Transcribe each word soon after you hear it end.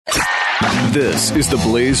This is the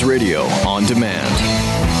Blaze Radio on demand.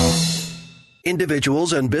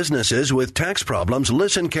 Individuals and businesses with tax problems,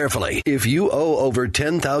 listen carefully. If you owe over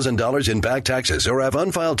 $10,000 in back taxes or have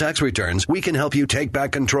unfiled tax returns, we can help you take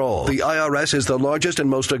back control. The IRS is the largest and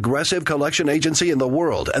most aggressive collection agency in the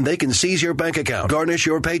world, and they can seize your bank account, garnish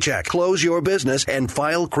your paycheck, close your business, and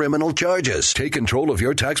file criminal charges. Take control of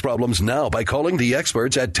your tax problems now by calling the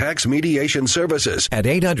experts at Tax Mediation Services at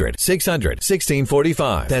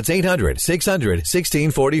 800-600-1645. That's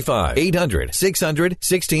 800-600-1645.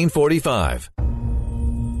 800-600-1645.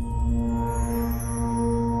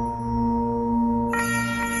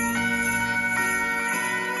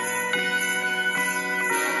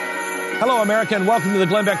 Hello, America, and welcome to the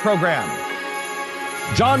Glenn Beck program.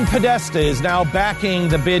 John Podesta is now backing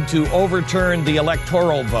the bid to overturn the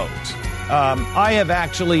electoral vote. I have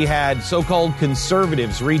actually had so-called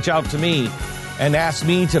conservatives reach out to me and ask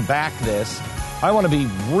me to back this. I want to be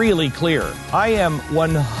really clear. I am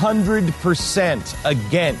 100%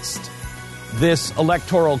 against this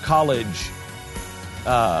electoral college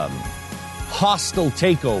hostile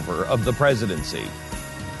takeover of the presidency.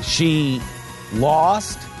 She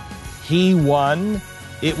lost. He won.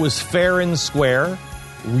 It was fair and square.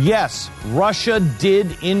 Yes, Russia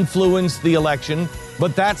did influence the election,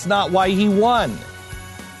 but that's not why he won.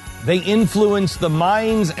 They influenced the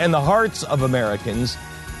minds and the hearts of Americans,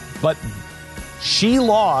 but she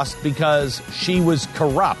lost because she was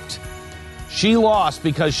corrupt. She lost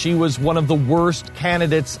because she was one of the worst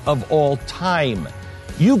candidates of all time.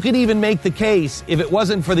 You could even make the case, if it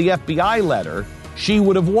wasn't for the FBI letter, she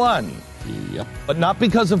would have won. Yep. But not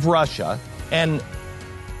because of Russia, and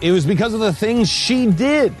it was because of the things she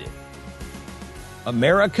did.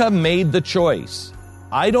 America made the choice.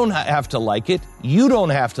 I don't have to like it. You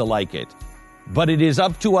don't have to like it. But it is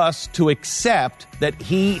up to us to accept that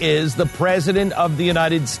he is the president of the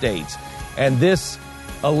United States. And this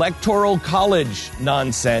electoral college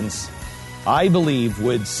nonsense, I believe,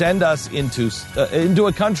 would send us into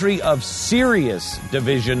a country of serious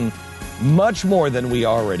division, much more than we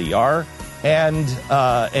already are, and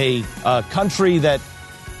a country that,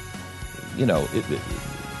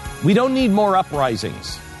 we don't need more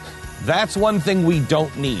uprisings. That's one thing we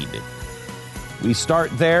don't need. We start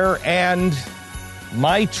there, and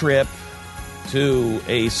my trip to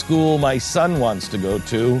a school my son wants to go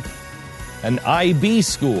to, an IB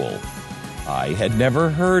school. I had never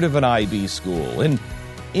heard of an IB school, an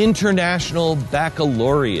International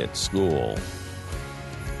Baccalaureate School.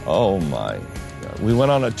 Oh, my God. We went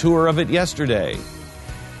on a tour of it yesterday.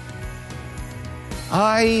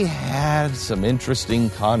 I had some interesting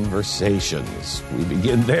conversations. We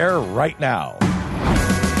begin there right now.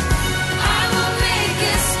 I will make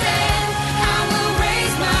a stand. I will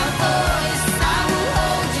raise my voice. I will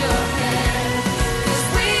hold your hand. 'Cause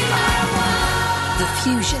we are one. The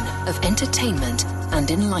fusion of entertainment and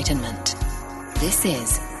enlightenment. This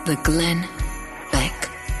is the Glenn Beck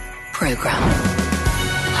Program.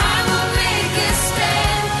 I will make a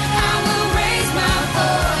stand. I will raise my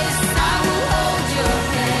voice. I will hold your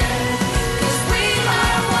hand. 'Cause we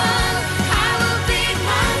are one. I will beat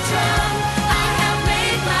my drum. I have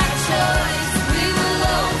made my choice. We will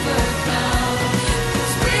overcome.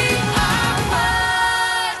 'Cause we are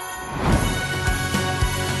one.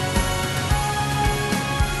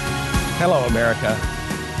 Hello, America.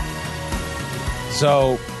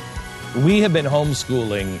 So, we have been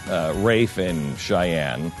homeschooling Rafe and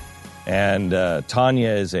Cheyenne, and Tanya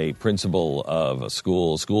is a principal of a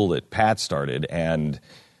school that Pat started, and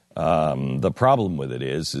the problem with it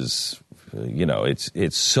is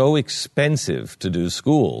it's so expensive to do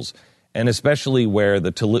schools, and especially where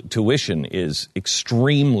the tuition is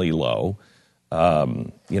extremely low.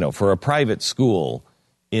 For a private school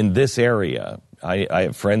in this area, I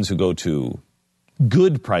have friends who go to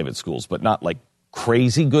good private schools, but not like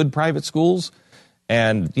crazy good private schools,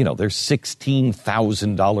 and they're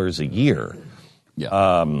 $16,000 a year.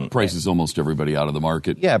 Yeah, prices almost everybody out of the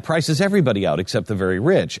market. Yeah, prices everybody out except the very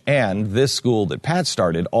rich. And this school that Pat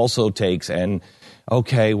started also takes, I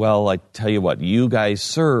tell you what, you guys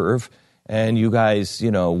serve, and you guys,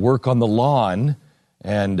 work on the lawn,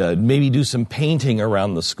 and maybe do some painting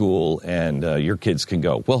around the school, and your kids can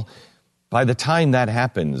go. Well, by the time that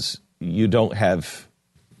happens, you don't have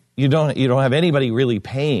anybody really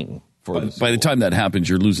paying for this. By the time that happens,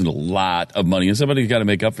 you're losing a lot of money, and somebody's got to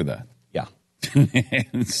make up for that. Yeah.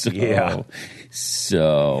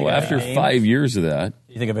 So after 5 years of that,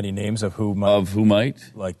 you think of any names of who might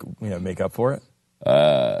make up for it?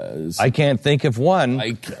 I can't think of one,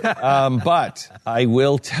 but I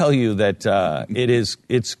will tell you that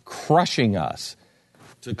it's crushing us.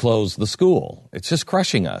 to close the school. It's just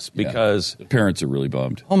crushing us because the parents are really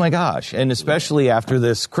bummed. Oh my gosh. And especially after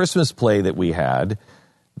this Christmas play that we had,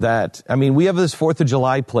 we have this 4th of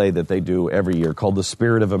July play that they do every year called The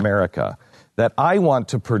Spirit of America that I want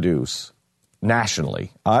to produce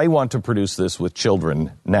nationally. I want to produce this with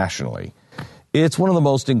children nationally. It's one of the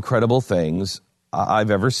most incredible things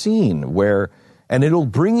I've ever seen and it'll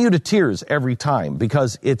bring you to tears every time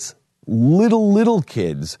because it's little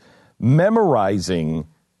kids memorizing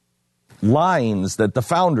lines that the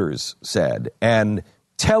founders said and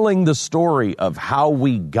telling the story of how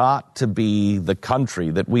we got to be the country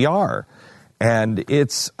that we are. And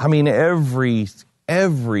it's, every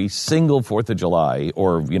single 4th of July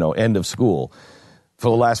or, end of school for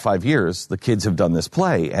the last 5 years, the kids have done this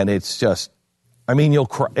play. And it's just, you'll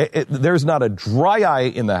cry. There's not a dry eye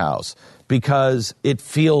in the house because it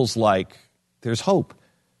feels like there's hope.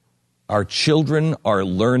 Our children are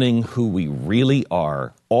learning who we really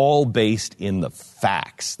are, all based in the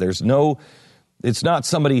facts. It's not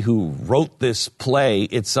somebody who wrote this play.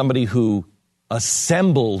 It's somebody who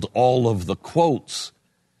assembled all of the quotes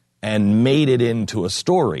and made it into a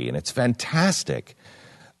story. And it's fantastic.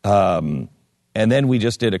 And then we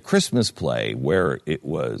just did a Christmas play where it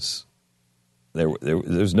was,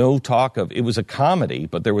 there's no talk of, it was a comedy,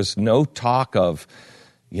 but there was no talk of,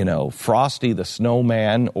 Frosty the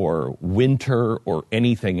Snowman or winter or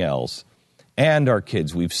anything else. And our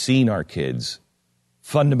kids, we've seen our kids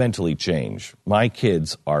fundamentally change. My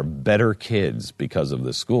kids are better kids because of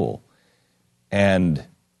this school. And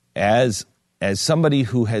as somebody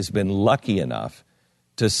who has been lucky enough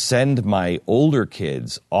to send my older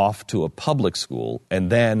kids off to a public school and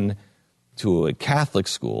then to a Catholic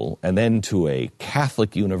school and then to a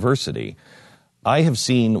Catholic university, I have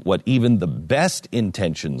seen what even the best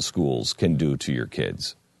intentioned schools can do to your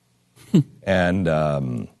kids. And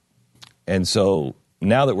so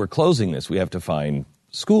now that we're closing this, we have to find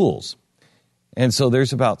schools. And so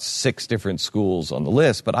there's about 6 different schools on the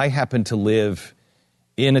list, but I happen to live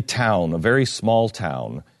in a town, a very small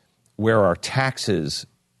town, where our taxes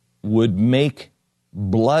would make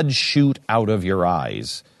blood shoot out of your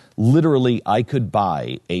eyes. Literally, I could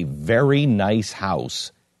buy a very nice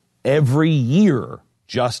house every year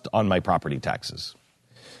just on my property taxes.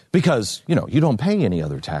 Because, you don't pay any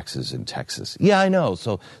other taxes in Texas. Yeah, I know.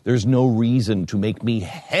 So there's no reason to make me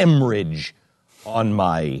hemorrhage on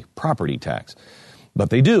my property tax.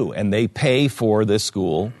 But they do, and they pay for this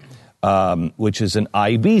school, which is an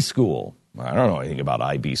IB school. I don't know anything about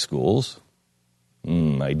IB schools.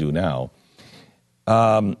 I do now.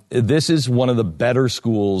 This is one of the better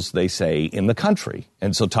schools, they say, in the country.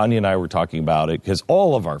 And so Tanya and I were talking about it because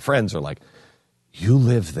all of our friends are like, you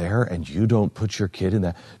live there and you don't put your kid in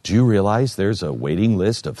that? Do you realize there's a waiting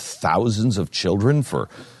list of thousands of children for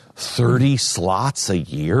 30 slots a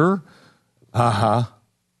year? Uh-huh.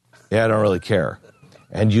 Yeah, I don't really care.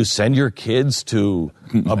 And you send your kids to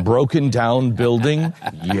a broken down building?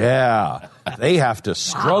 Yeah. They have to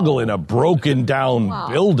struggle in a broken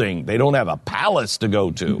down building. They don't have a palace to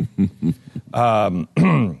go to.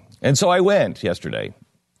 And so I went yesterday,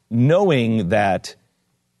 knowing that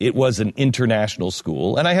it was an international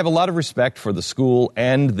school. And I have a lot of respect for the school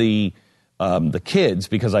and the kids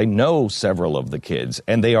because I know several of the kids.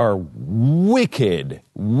 And they are wicked,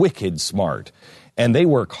 wicked smart. And they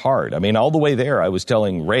work hard. All the way there, I was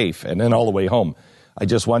telling Rafe, and then all the way home, I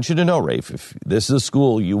just want you to know, Rafe, if this is a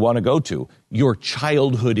school you want to go to, your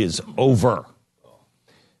childhood is over.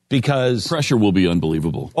 Because pressure will be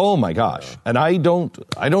unbelievable. Oh my gosh. And I don't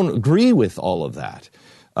agree with all of that.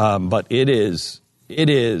 But it is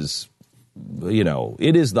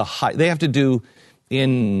the high. They have to do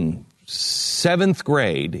in 7th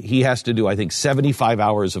grade, he has to do, I think, 75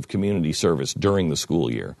 hours of community service during the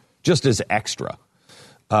school year, just as extra.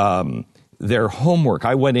 Their homework,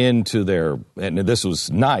 I went into and this was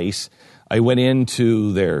nice, I went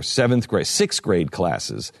into their 6th grade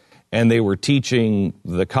classes, and they were teaching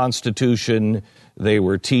the Constitution, they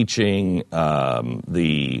were teaching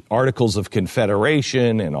the Articles of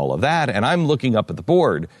Confederation and all of that, and I'm looking up at the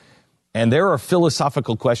board, and there are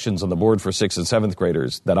philosophical questions on the board for 6th and 7th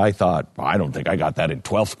graders that I thought, I don't think I got that in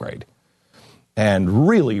 12th grade. And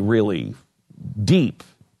really, really deep,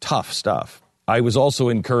 tough stuff. I was also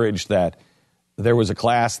encouraged that there was a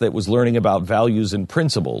class that was learning about values and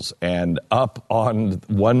principles, and up on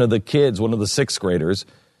one of the 6th graders,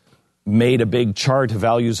 made a big chart of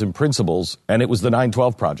values and principles, and it was the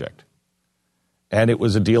 9/12 Project. And it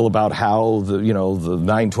was a deal about how the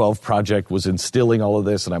 9/12 Project was instilling all of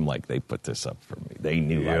this, and I'm like, they put this up for me. They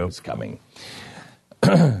knew I was coming.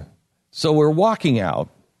 So we're walking out,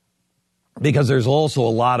 because there's also a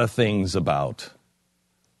lot of things about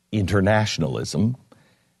internationalism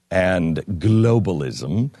and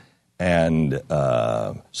globalism and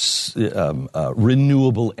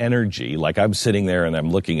renewable energy. Like I'm sitting there and I'm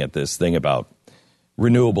looking at this thing about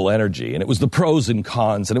renewable energy, and it was the pros and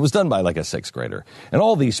cons, and it was done by like a sixth grader. And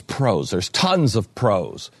all these pros, there's tons of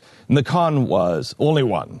pros. And the con was only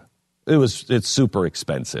one. It's super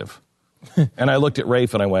expensive. And I looked at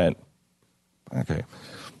Rafe and I went, okay,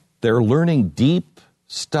 they're learning deep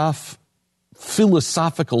stuff,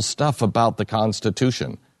 philosophical stuff about the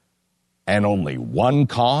Constitution. And only one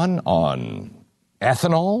con on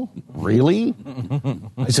ethanol? Really?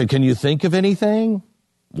 I said, can you think of anything?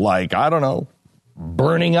 Like, I don't know,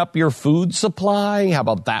 burning up your food supply? How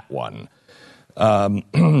about that one?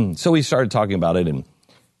 So we started talking about it,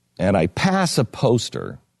 and I pass a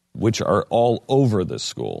poster, which are all over the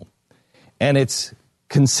school. And it's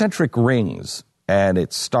concentric rings, and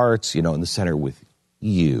it starts, in the center with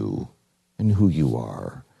you and who you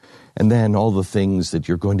are. And then all the things that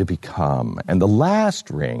you're going to become. And the last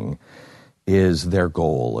ring is their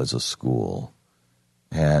goal as a school.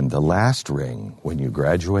 And the last ring, when you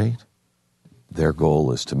graduate, their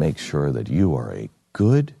goal is to make sure that you are a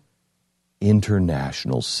good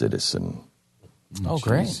international citizen. Oh,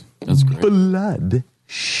 great. That's great. Blood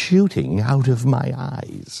shooting out of my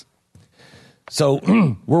eyes. So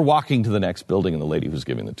we're walking to the next building, and the lady who's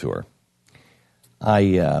giving the tour,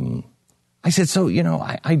 I said, so,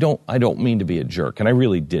 I don't mean to be a jerk, and I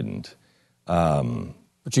really didn't.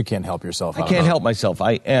 But you can't help yourself. I can't help myself.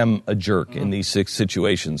 I am a jerk in these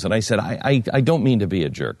situations. And I said, I don't mean to be a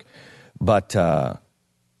jerk, but, I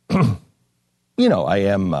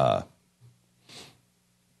am,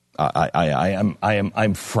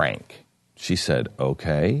 I'm frank. She said,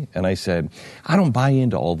 okay. And I said, I don't buy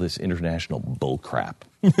into all this international bull crap.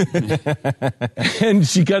 And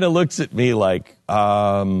she kind of looks at me like,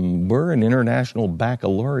 we're an international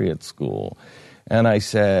baccalaureate school. And I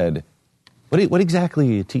said, what exactly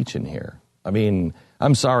are you teaching here? I mean,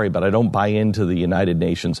 I'm sorry, but I don't buy into the United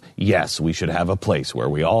Nations. Yes, we should have a place where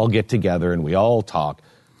we all get together and we all talk,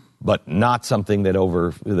 but not something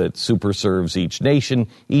that super serves each nation.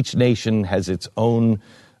 Each nation has its own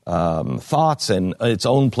thoughts and its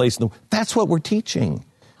own place. That's what we're teaching.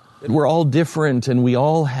 We're all different, and we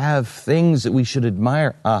all have things that we should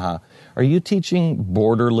admire. Are you teaching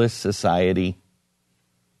borderless society?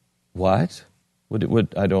 What? A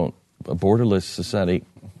borderless society?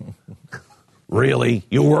 Really?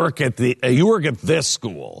 You work at this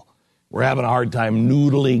school. We're having a hard time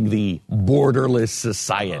noodling the borderless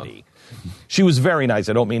society. She was very nice.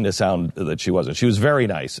 I don't mean to sound that she wasn't. She was very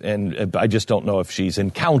nice, and I just don't know if she's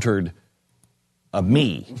encountered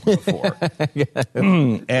me before.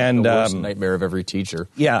 And the worst nightmare of every teacher.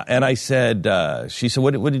 Yeah, and I said, she said,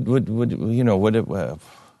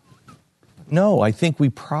 no, I think we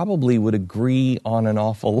probably would agree on an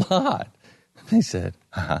awful lot. I said,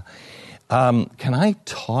 can I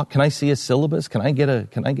talk? Can I see a syllabus? Can I get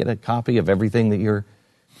a copy of everything that you're?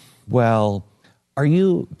 Well, do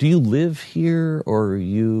you live here or are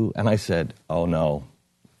you? And I said, oh no,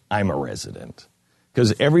 I'm a resident.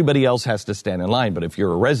 Because everybody else has to stand in line. But if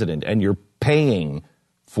you're a resident and you're paying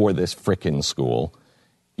for this frickin' school,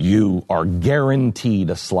 you are guaranteed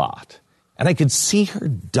a slot. And I could see her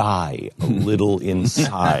die a little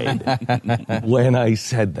inside when I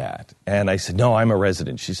said that. And I said, no, I'm a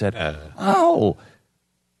resident. She said, oh,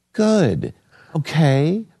 good.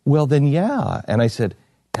 Okay. Well, then, yeah. And I said,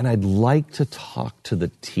 and I'd like to talk to the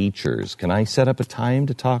teachers. Can I set up a time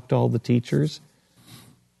to talk to all the teachers?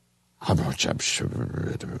 I'm sure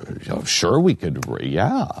we could.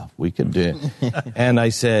 Yeah, we could do. And I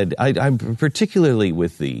said, I'm particularly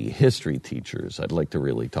with the history teachers. I'd like to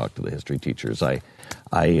really talk to the history teachers. I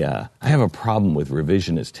have a problem with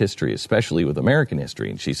revisionist history, especially with American history.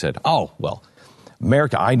 And she said, oh, well,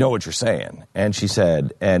 America, I know what you're saying. And she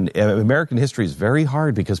said, and American history is very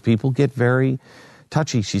hard because people get very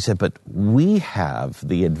touchy. She said, but we have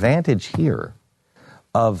the advantage here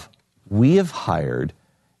of we have hired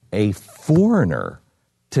a foreigner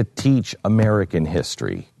to teach American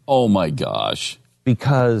history. Oh, my gosh.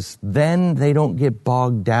 Because then they don't get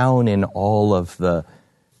bogged down in all of the,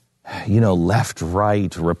 left,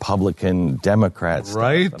 right, Republican, Democrat stuff.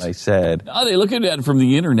 Right. And I said... Oh, they look at it from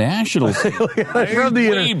the international side.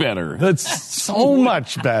 Way better. That's so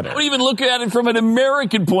much better. Don't even look at it from an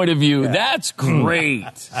American point of view. Yeah. That's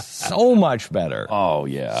great. So much better. Oh,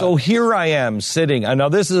 yeah. So here I am sitting... Now,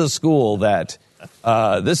 this is a school that...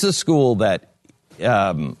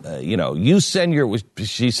 you send your,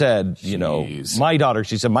 she said, Jeez. my daughter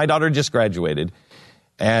just graduated.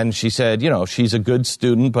 And she said, she's a good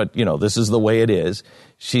student, but, this is the way it is.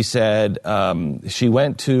 She said she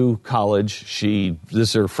went to college. This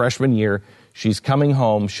is her freshman year. She's coming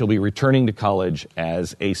home. She'll be returning to college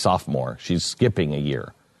as a sophomore. She's skipping a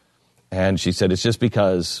year. And she said, it's just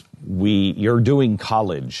because you're doing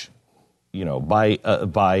college, by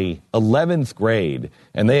 11th grade.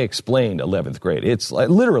 And they explained 11th grade. It's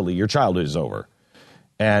literally your childhood is over.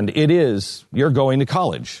 And you're going to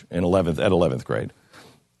college at 11th grade.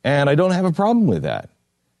 And I don't have a problem with that.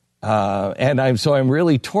 And I'm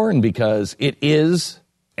really torn because it is,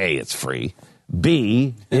 A, it's free.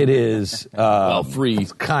 B, it is... free.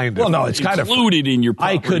 It's kind of... Well, no, it's kind of... included in your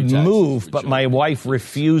property I could taxes, move, but my wife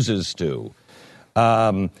refuses to.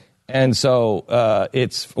 And so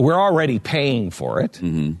we're already paying for it,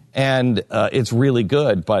 and it's really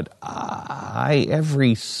good. But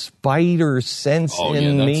every spider sense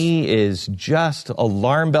in me is just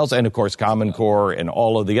alarm bells, and of course Common Core and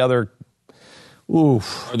all of the other.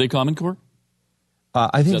 Oof. Are they Common Core?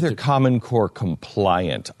 I think they're Common Core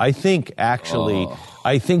compliant. I think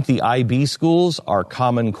the IB schools are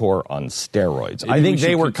Common Core on steroids. Maybe I think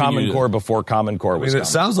they were continue Common Core before Common Core was. it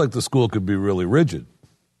sounds like the school could be really rigid.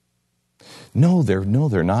 No, they're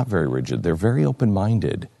not very rigid. They're very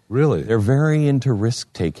open-minded. Really? They're very into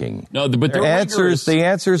risk-taking. No, but the answers are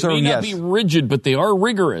they may yes. not be rigid, but they are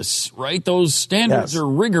rigorous, right? Those standards are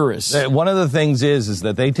rigorous. One of the things is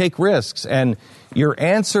that they take risks, and your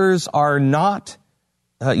answers are not,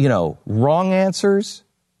 wrong answers.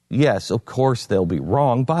 Yes, of course they'll be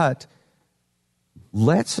wrong, but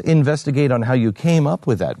let's investigate on how you came up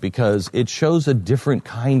with that, because it shows a different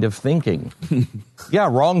kind of thinking. Yeah,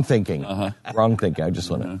 wrong thinking. Wrong thinking. I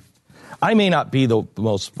just want to... I may not be the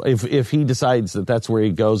most... If he decides that that's where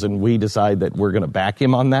he goes and we decide that we're going to back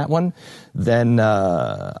him on that one, then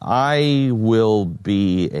I will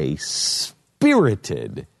be a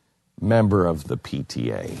spirited member of the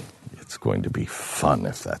PTA. It's going to be fun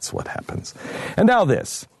if that's what happens. And now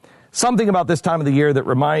this. Something about this time of the year that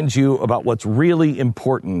reminds you about what's really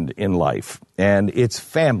important in life, and it's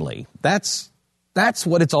family. That's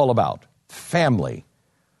what it's all about, family.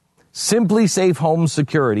 Simply Safe Home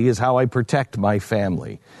Security is how I protect my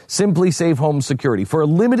family. Simply Safe Home Security. For a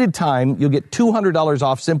limited time, you'll get $200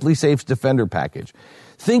 off Simply Safe's Defender package.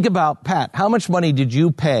 Think about, Pat, how much money did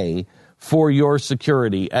you pay for your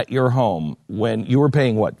security at your home when you were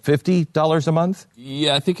paying, what, $50 a month?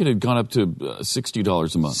 Yeah, I think it had gone up to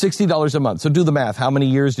 $60 a month. $60 a month. So do the math. How many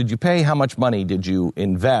years did you pay? How much money did you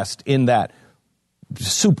invest in that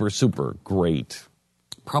super, super great?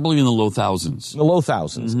 Probably in the low thousands. In the low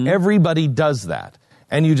thousands. Everybody does that.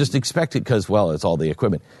 And you just expect it because, well, it's all the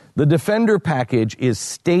equipment. The Defender package is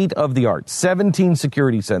state-of-the-art. 17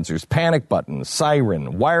 security sensors, panic button,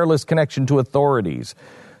 siren, wireless connection to authorities,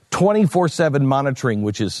 24/7 monitoring,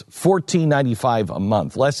 which is $14.95 a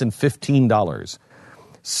month, less than $15.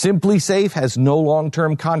 Simply Safe has no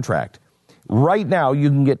long-term contract. Right now, you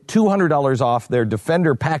can get $200 off their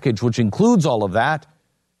Defender package, which includes all of that.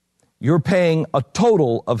 You're paying a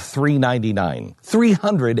total of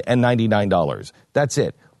 $399. That's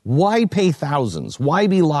it. Why pay thousands? Why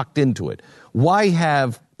be locked into it? Why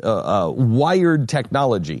have wired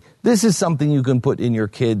technology? This is something you can put in your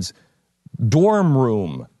kid's dorm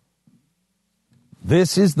room.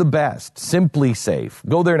 This is the best. Simply Safe.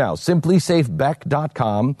 Go there now.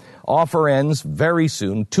 SimplySafeBeck.com. Offer ends very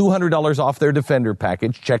soon. $200 off their Defender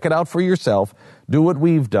package. Check it out for yourself. Do what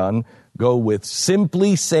we've done. Go with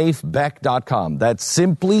SimplySafeBeck.com. That's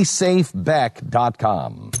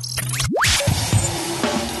SimplySafeBeck.com.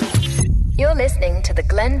 You're listening to the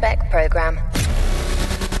Glenn Beck Program.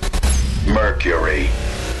 Mercury.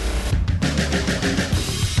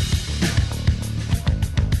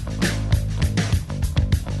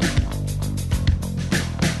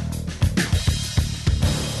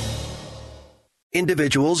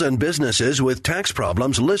 Individuals and businesses with tax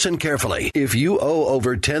problems, listen carefully. If you owe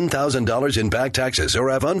over $10,000 in back taxes or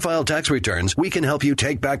have unfiled tax returns, we can help you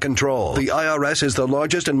take back control. The IRS is the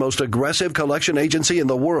largest and most aggressive collection agency in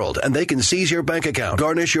the world, and they can seize your bank account,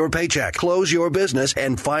 garnish your paycheck, close your business,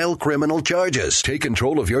 and file criminal charges. Take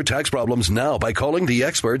control of your tax problems now by calling the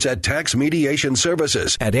experts at Tax Mediation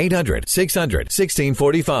Services at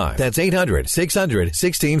 800-600-1645. That's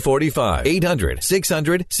 800-600-1645.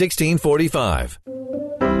 800-600-1645.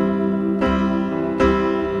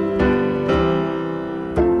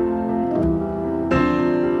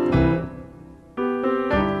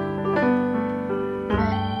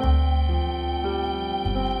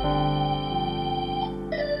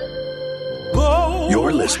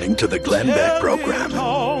 You're listening to the Glenn Beck Program.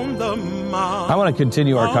 I want to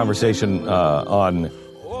continue our conversation on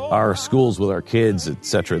our schools with our kids, et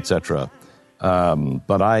cetera, et cetera.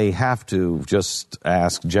 But I have to just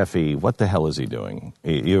ask Jeffy, what the hell is he doing?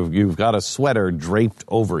 You've got a sweater draped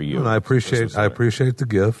over you. And I appreciate the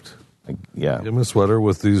gift. Yeah. Give him a sweater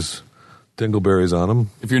with these dingleberries on them.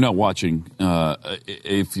 If you're not watching,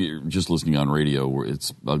 if you're just listening on radio,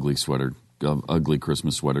 it's ugly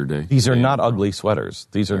Christmas sweater day. These are not ugly sweaters.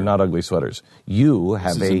 These are not ugly sweaters. You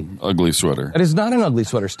have an ugly sweater. That is not an ugly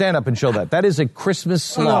sweater. Stand up and show that. That is a Christmas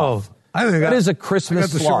sloth. I think that is a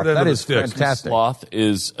Christmas sloth. That is fantastic. Sloth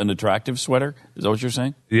is an attractive sweater. Is that what you're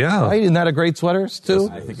saying? Yeah. Right? Isn't that a great sweater, Stu?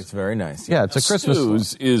 I think it's very nice. Yeah, it's a Christmas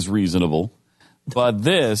Stu's is reasonable, but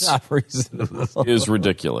this is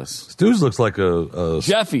ridiculous. Stu's looks like a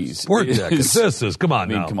Jeffy's sport jacket. This is come on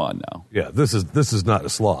now. Come on now. Yeah, this is not a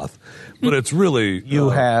sloth, but it's really you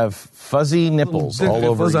have fuzzy nipples all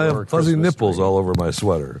over. I have fuzzy nipples all over my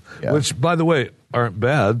sweater, which, by the way, aren't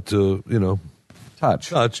bad to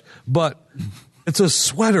touch, but it's a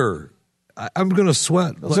sweater. I'm going to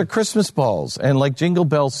sweat. Those are Christmas balls and like Jingle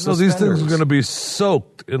Bells. So these things are going to be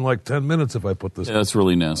soaked in like 10 minutes if I put this. Yeah, that's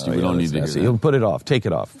really nasty. We don't need to hear that. You put it off. Take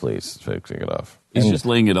it off, please. Take it off. He's just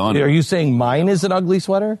laying it on. Are you saying mine is an ugly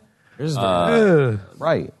sweater?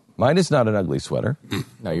 Right. Mine is not an ugly sweater.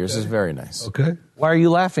 No, yours is very nice. Okay. Why are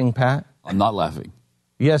you laughing, Pat? I'm not laughing.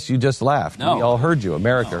 Yes, you just laughed. No. We all heard you.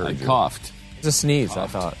 America heard you. I coughed. It's a sneeze, I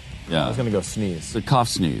thought. Yeah. I was going to go sneeze. It's a cough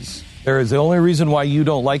sneeze. There is the only reason why you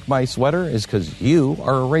don't like my sweater is because you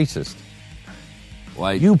are a racist.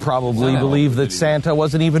 Why? You probably believe that Santa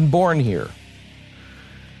wasn't even born here.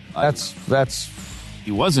 That's.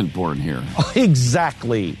 He wasn't born here.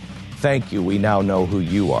 Exactly. Thank you. We now know who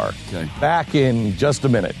you are. Okay. Back in just a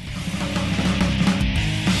minute.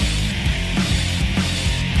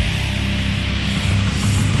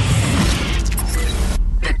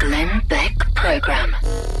 The Glenn Beck Program.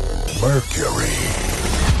 Mercury.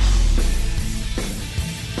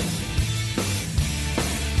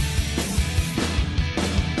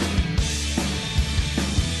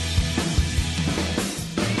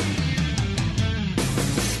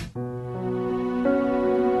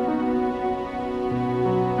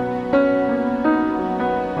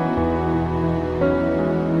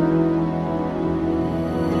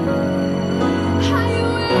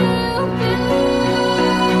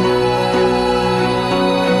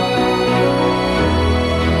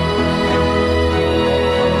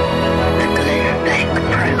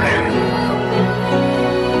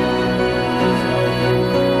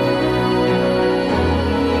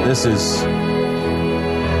 This is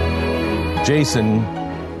Jason,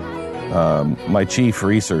 my chief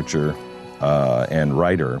researcher and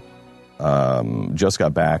writer, just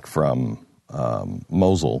got back from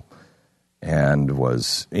Mosul and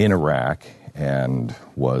was in Iraq and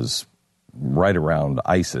was right around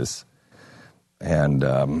ISIS. And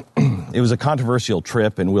it was a controversial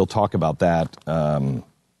trip, and we'll talk about that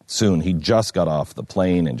soon. He just got off the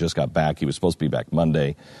plane and just got back. He was supposed to be back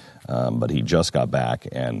Monday. But he just got back,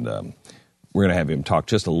 and we're going to have him talk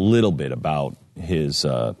just a little bit about his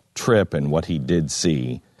trip and what he did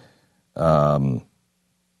see. But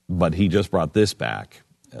he just brought this back.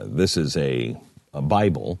 This is a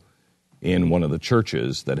Bible in one of the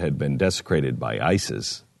churches that had been desecrated by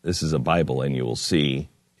ISIS. This is a Bible, and you will see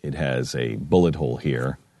it has a bullet hole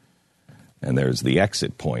here, and there's the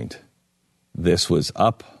exit point. This was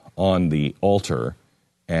up on the altar,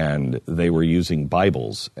 and they were using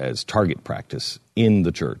Bibles as target practice in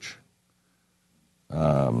the church,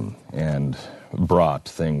 and brought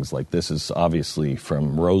things like this is obviously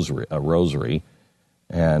from a rosary,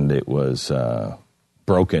 and it was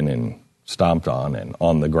broken and stomped on and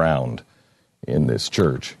on the ground in this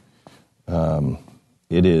church.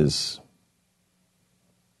 It's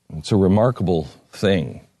a remarkable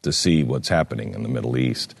thing to see what's happening in the Middle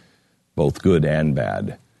East, both good and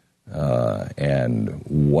bad. And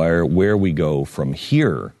where we go from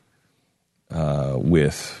here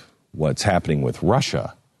with what's happening with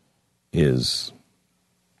Russia is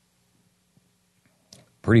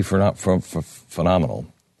pretty phenomenal.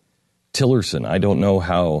 Tillerson, I don't know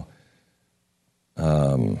how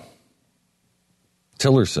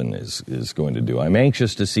Tillerson is going to do. I'm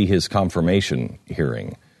anxious to see his confirmation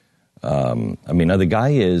hearing. The guy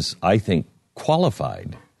is, I think,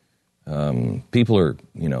 qualified. People are,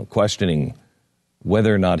 questioning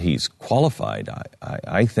whether or not he's qualified.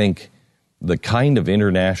 I think the kind of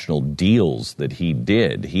international deals that he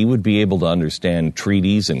did, he would be able to understand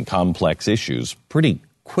treaties and complex issues pretty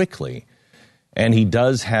quickly. And he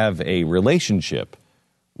does have a relationship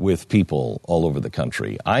with people all over the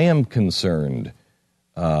country. I am concerned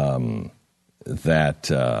that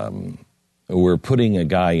we're putting a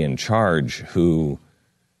guy in charge who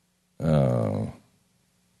our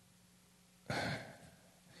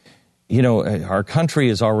country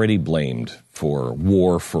is already blamed for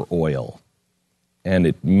war for oil. And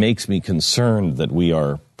it makes me concerned that we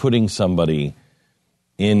are putting somebody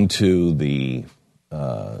into the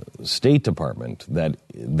State Department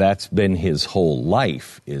that's been his whole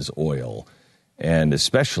life is oil. And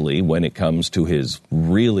especially when it comes to his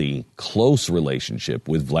really close relationship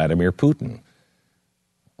with Vladimir Putin.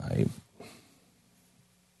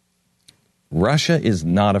 Russia is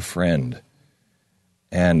not a friend.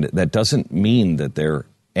 And that doesn't mean that they're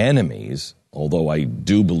enemies, although I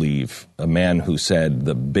do believe a man who said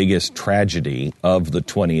the biggest tragedy of the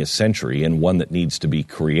 20th century and one that needs to be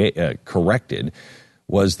corrected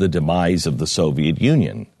was the demise of the Soviet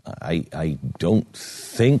Union. I don't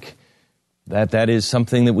think that is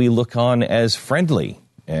something that we look on as friendly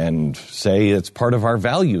and say it's part of our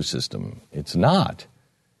value system. It's not.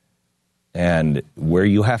 And where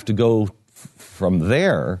you have to go from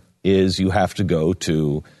there is you have to go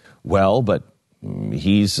to, well, but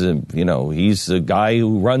he's a guy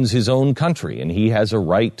who runs his own country and he has a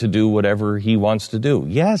right to do whatever he wants to do.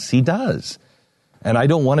 Yes, he does. And I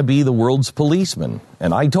don't want to be the world's policeman.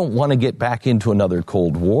 And I don't want to get back into another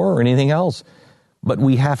Cold War or anything else. But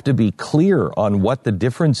we have to be clear on what the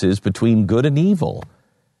difference is between good and evil.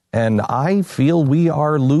 And I feel we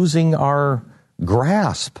are losing our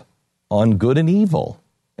grasp on good and evil.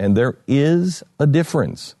 And there is a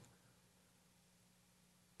difference.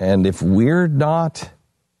 And if we're not...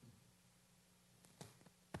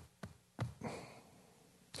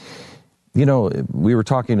 we were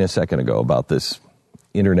talking a second ago about this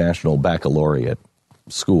international baccalaureate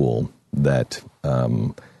school that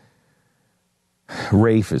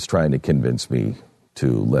Rafe is trying to convince me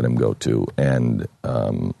to let him go to, and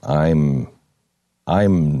I'm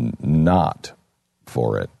not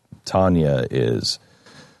for it. Tanya is,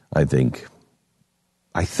 I think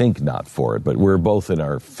not for it, but we're both in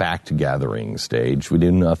our fact-gathering stage. We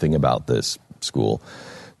knew nothing about this school.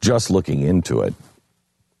 Just looking into it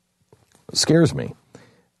scares me.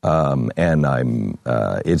 And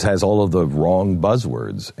it has all of the wrong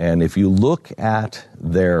buzzwords. And if you look at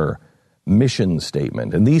their mission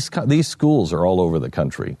statement, and these schools are all over the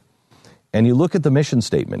country, and you look at the mission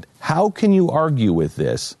statement, how can you argue with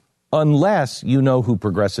this unless you know who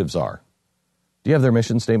progressives are? Do you have their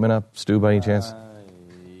mission statement up, Stu, by any chance?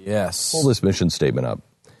 Yes. Pull this mission statement up.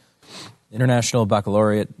 International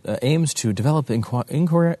Baccalaureate aims to develop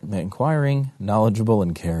inquiring, knowledgeable,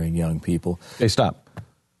 and caring young people. Hey, stop.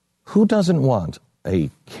 Who doesn't want a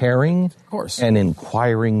caring and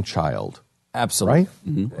inquiring child? Absolutely. Right?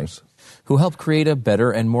 Mm-hmm. Okay. Who help create a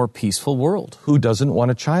better and more peaceful world. Who doesn't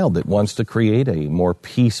want a child that wants to create a more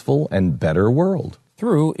peaceful and better world?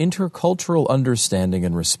 Through intercultural understanding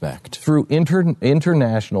and respect. Through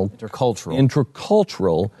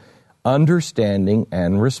intercultural understanding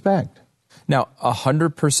and respect. Now,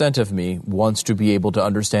 100% of me wants to be able to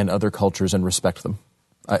understand other cultures and respect them.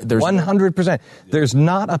 100%. There's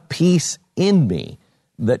not a piece in me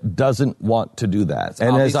that doesn't want to do that.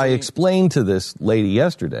 And as I explained to this lady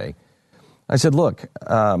yesterday, I said, look,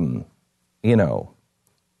 I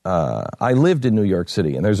lived in New York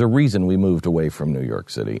City, and there's a reason we moved away from New York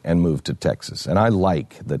City and moved to Texas. And I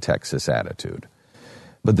like the Texas attitude.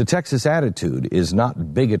 But the Texas attitude is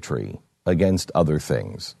not bigotry against other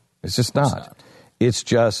things. It's just not. It's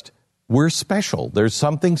just, we're special. There's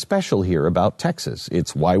something special here about Texas.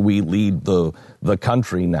 It's why we lead the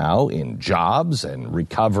country now in jobs and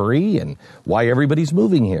recovery and why everybody's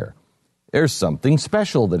moving here. There's something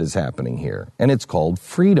special that is happening here, and it's called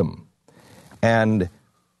freedom. And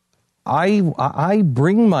I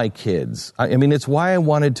bring my kids. I mean, it's why I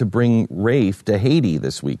wanted to bring Rafe to Haiti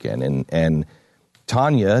this weekend, and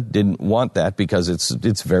Tanya didn't want that because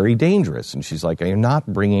it's very dangerous. And she's like, I'm not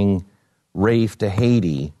bringing Rafe to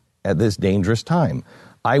Haiti at this dangerous time.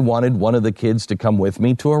 I wanted one of the kids to come with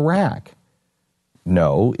me to Iraq.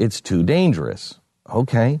 No, it's too dangerous.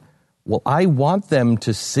 Okay. Well, I want them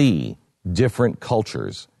to see different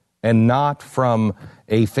cultures and not from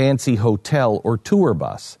a fancy hotel or tour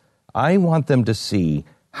bus. I want them to see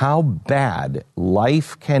how bad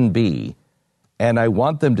life can be, and I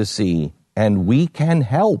want them to see, and we can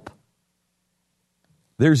help.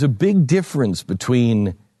 There's a big difference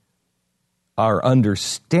between our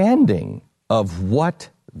understanding of what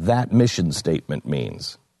that mission statement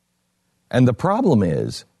means. And the problem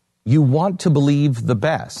is, you want to believe the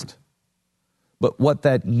best. But what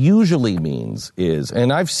that usually means is,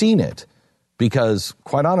 and I've seen it, because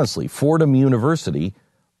quite honestly, Fordham University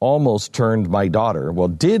almost turned my daughter, well,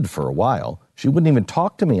 did for a while. She wouldn't even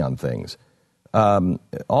talk to me on things.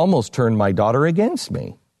 Almost turned my daughter against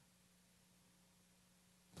me.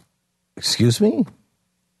 Excuse me?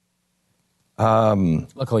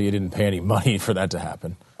 Luckily, you didn't pay any money for that to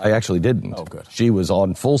happen. I actually didn't. Oh, good. She was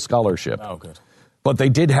on full scholarship. Oh, good. But they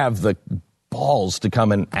did have the balls to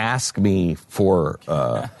come and ask me for,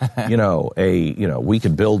 we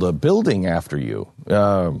could build a building after you.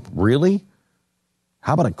 Really?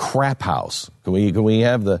 How about a crap house? Can we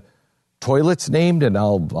have the toilets named, and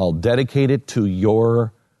I'll dedicate it to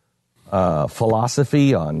your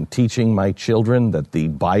philosophy on teaching my children that the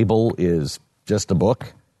Bible is just a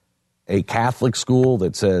book? A Catholic school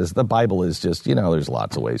that says the Bible is just, there's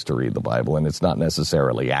lots of ways to read the Bible, and it's not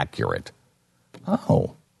necessarily accurate.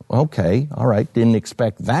 Oh, okay, all right. Didn't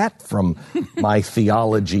expect that from my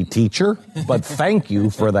theology teacher, but thank you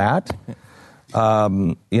for that.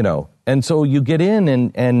 And so you get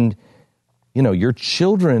in and your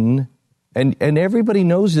children, and everybody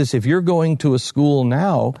knows this. If you're going to a school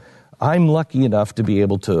now, I'm lucky enough to be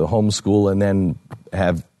able to homeschool and then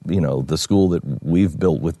have, the school that we've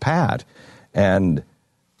built with Pat. And,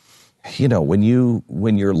 when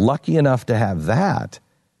you're lucky enough to have that,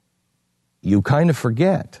 you kind of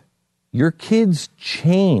forget. Your kids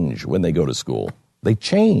change when they go to school. They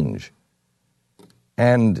change.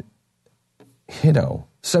 And,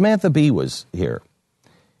 Samantha Bee was here.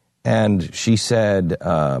 And she said,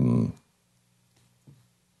 I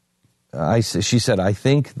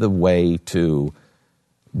think the way to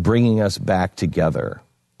bringing us back together,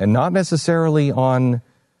 and not necessarily on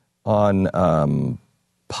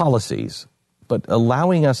policies, but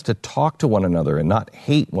allowing us to talk to one another and not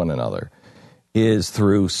hate one another, is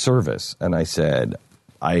through service. And I said,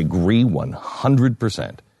 I agree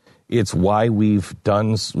 100%. It's why we've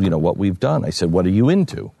done, what we've done. I said, what are you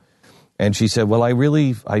into? And she said, well,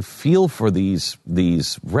 I feel for these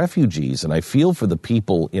refugees, and I feel for the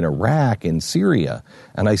people in Iraq and Syria.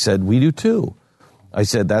 And I said, we do too. I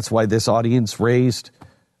said, that's why this audience raised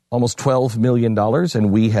almost $12 million,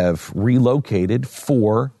 and we have relocated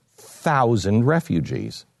 4,000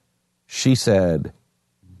 refugees. She said,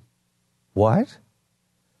 what?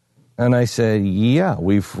 And I said, yeah,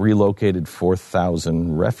 we've relocated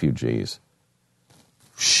 4,000 refugees.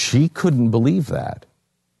 She couldn't believe that.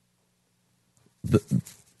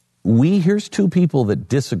 Here's two people that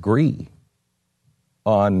disagree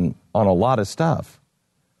on a lot of stuff,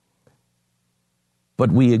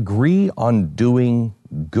 but we agree on doing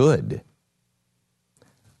good.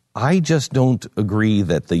 I just don't agree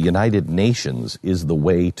that the United Nations is the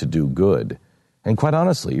way to do good. And quite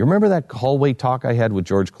honestly, you remember that hallway talk I had with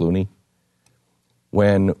George Clooney?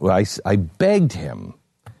 When I begged him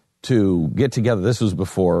to get together. This was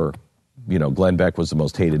before, Glenn Beck was the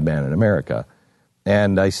most hated man in America.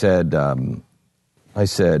 And I said,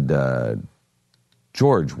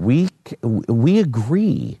 George, we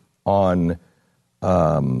agree on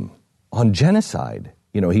genocide.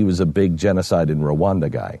 He was a big genocide in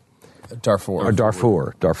Rwanda guy.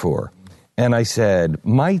 Darfur. And I said,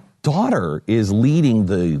 my daughter is leading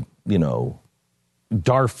the,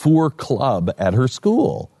 Darfur club at her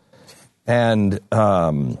school. And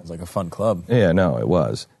sounds like a fun club. Yeah, no, it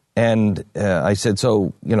was. And I said,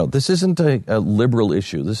 so, this isn't a liberal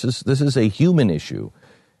issue. This is a human issue.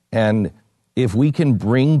 And if we can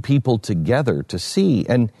bring people together to see,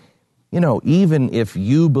 and, even if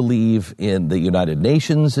you believe in the United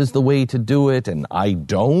Nations is the way to do it, and I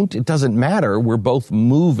don't, it doesn't matter. We're both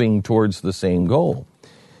moving towards the same goal.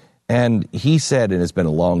 And he said, and it's been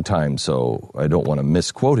a long time, so I don't want to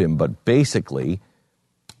misquote him, but basically,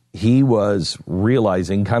 he was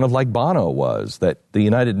realizing, kind of like Bono was, that the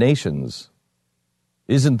United Nations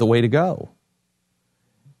isn't the way to go.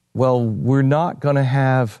 Well, we're not going to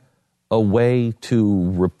have a way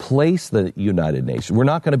to replace the United Nations. We're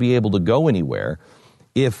not going to be able to go anywhere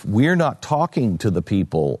if we're not talking to the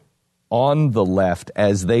people on the left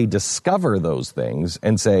as they discover those things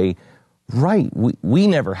and say, right, we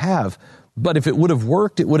never have. But if it would have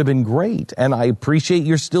worked, it would have been great. And I appreciate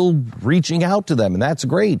you're still reaching out to them, and that's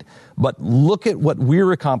great. But look at what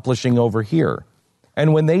we're accomplishing over here.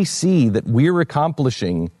 And when they see that we're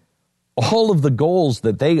accomplishing all of the goals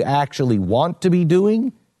that they actually want to be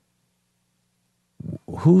doing,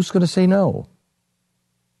 who's going to say no?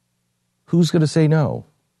 Who's going to say no?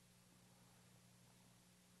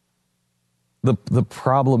 The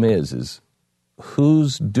problem is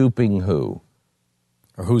who's duping who?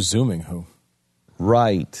 Or who's zooming who?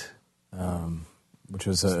 Right. Which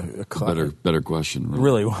was a better question.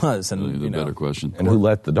 Really was. And really the better question. And who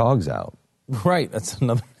let the dogs out? Right. That's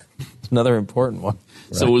another. Another important one.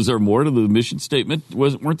 So was there more to the mission statement?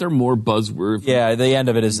 Weren't there more buzzwords? Yeah, the end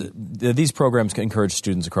of it is these programs can encourage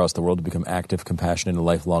students across the world to become active, compassionate, and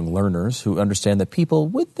lifelong learners who understand that people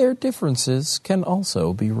with their differences can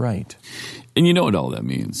also be right. And you know what all that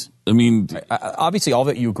means. I mean, obviously, all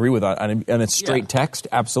that you agree with, and it's straight text,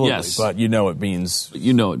 absolutely. Yes. But you know it means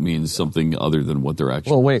something other than what they're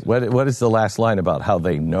actually. Well, wait. What is the last line about how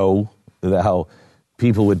they know how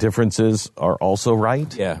people with differences are also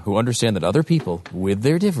right? Yeah, who understand that other people with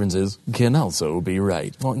their differences can also be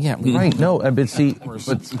right. Well, yeah, right. No, but see,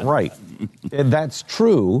 but right, and that's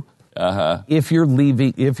true. If you're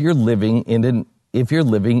living in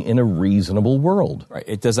a reasonable world, right?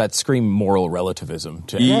 It does that scream moral relativism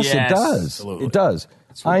to Yes, it does. Absolutely. It does.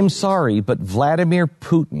 I'm sorry, but Vladimir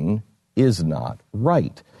Putin is not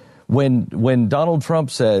right. When Donald Trump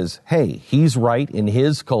says, hey, he's right in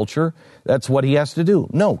his culture, that's what he has to do.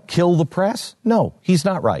 No. Kill the press? No, he's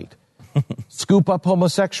not right. Scoop up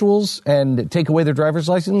homosexuals and take away their driver's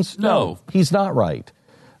license? No, he's not right.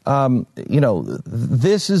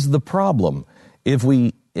 This is the problem. If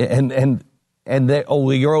we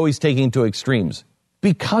you're always taking to extremes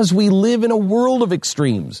because we live in a world of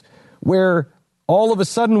extremes where all of a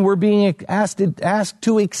sudden we're being asked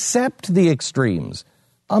to accept the extremes.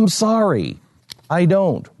 I'm sorry. I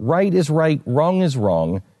don't. Right is right, wrong is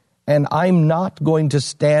wrong, and I'm not going to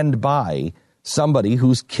stand by somebody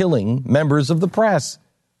who's killing members of the press.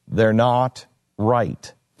 They're not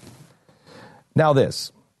right. Now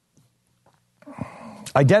this.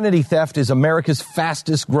 Identity theft is America's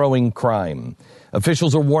fastest growing crime.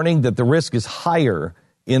 Officials are warning that the risk is higher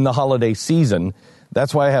in the holiday season.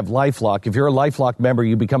 That's why I have LifeLock. If you're a LifeLock member,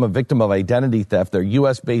 you become a victim of identity theft. Their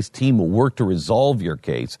U.S.-based team will work to resolve your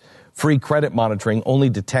case. Free credit monitoring only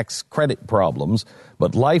detects credit problems,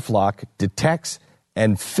 but LifeLock detects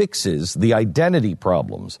and fixes the identity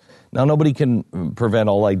problems. Now, nobody can prevent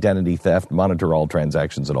all identity theft, monitor all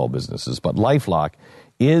transactions at all businesses, but LifeLock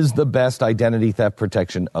is the best identity theft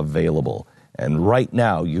protection available. And right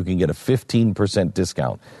now, you can get a 15%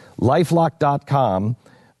 discount. LifeLock.com,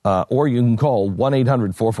 or you can call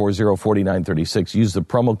 1-800-440-4936. Use the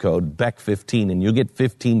promo code BECK15, and you'll get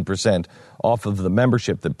 15% off of the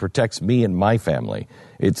membership that protects me and my family.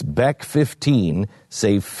 It's BECK15.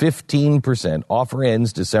 Save 15%. Offer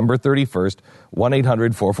ends December 31st.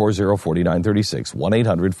 1-800-440-4936.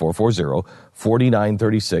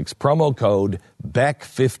 1-800-440-4936. Promo code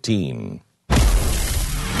BECK15.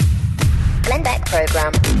 Glenn Beck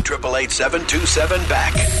Program.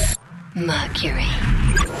 888-727-BECK. Mercury.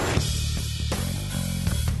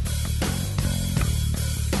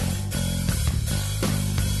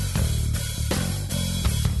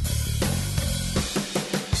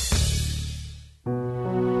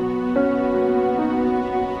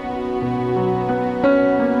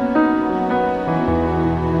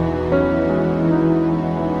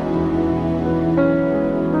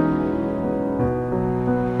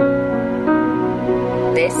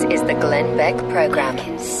 This is the Glenn Beck Program.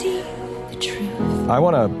 I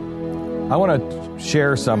want to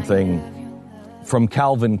share something from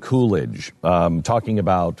Calvin Coolidge, talking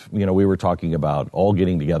about, we were talking about all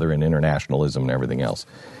getting together in internationalism and everything else.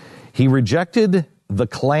 He rejected the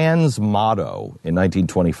Klan's motto in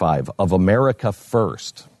 1925 of America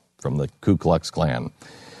First from the Ku Klux Klan.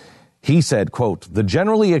 He said, quote, "The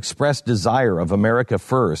generally expressed desire of America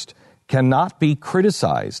First cannot be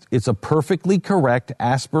criticized. It's a perfectly correct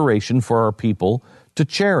aspiration for our people to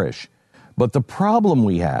cherish. But the problem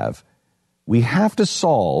we have to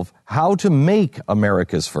solve how to make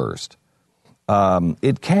America's first.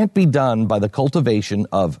 It can't be done by the cultivation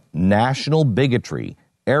of national bigotry,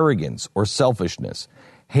 arrogance, or selfishness.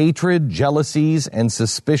 Hatred, jealousies, and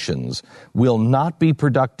suspicions will not be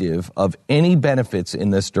productive of any benefits in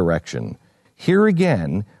this direction. Here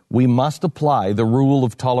again, we must apply the rule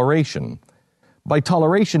of toleration. By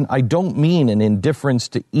toleration, I don't mean an indifference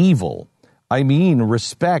to evil. I mean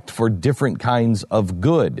respect for different kinds of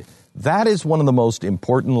good. That is one of the most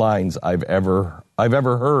important lines I've ever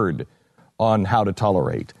heard on how to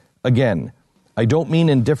tolerate. Again, I don't mean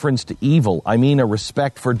indifference to evil. I mean a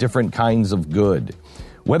respect for different kinds of good.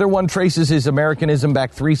 Whether one traces his Americanism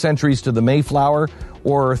back 3 centuries to the Mayflower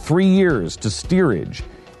or 3 years to steerage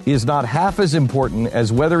is not half as important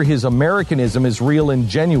as whether his Americanism is real and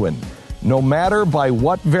genuine. No matter by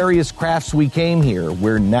what various crafts we came here,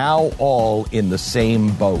 we're now all in the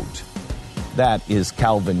same boat." That is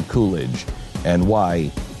Calvin Coolidge, and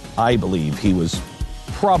why I believe he was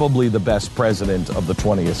probably the best president of the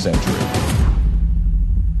 20th century.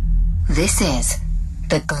 This is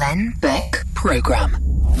the Glenn Beck Program.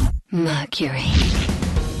 Mercury.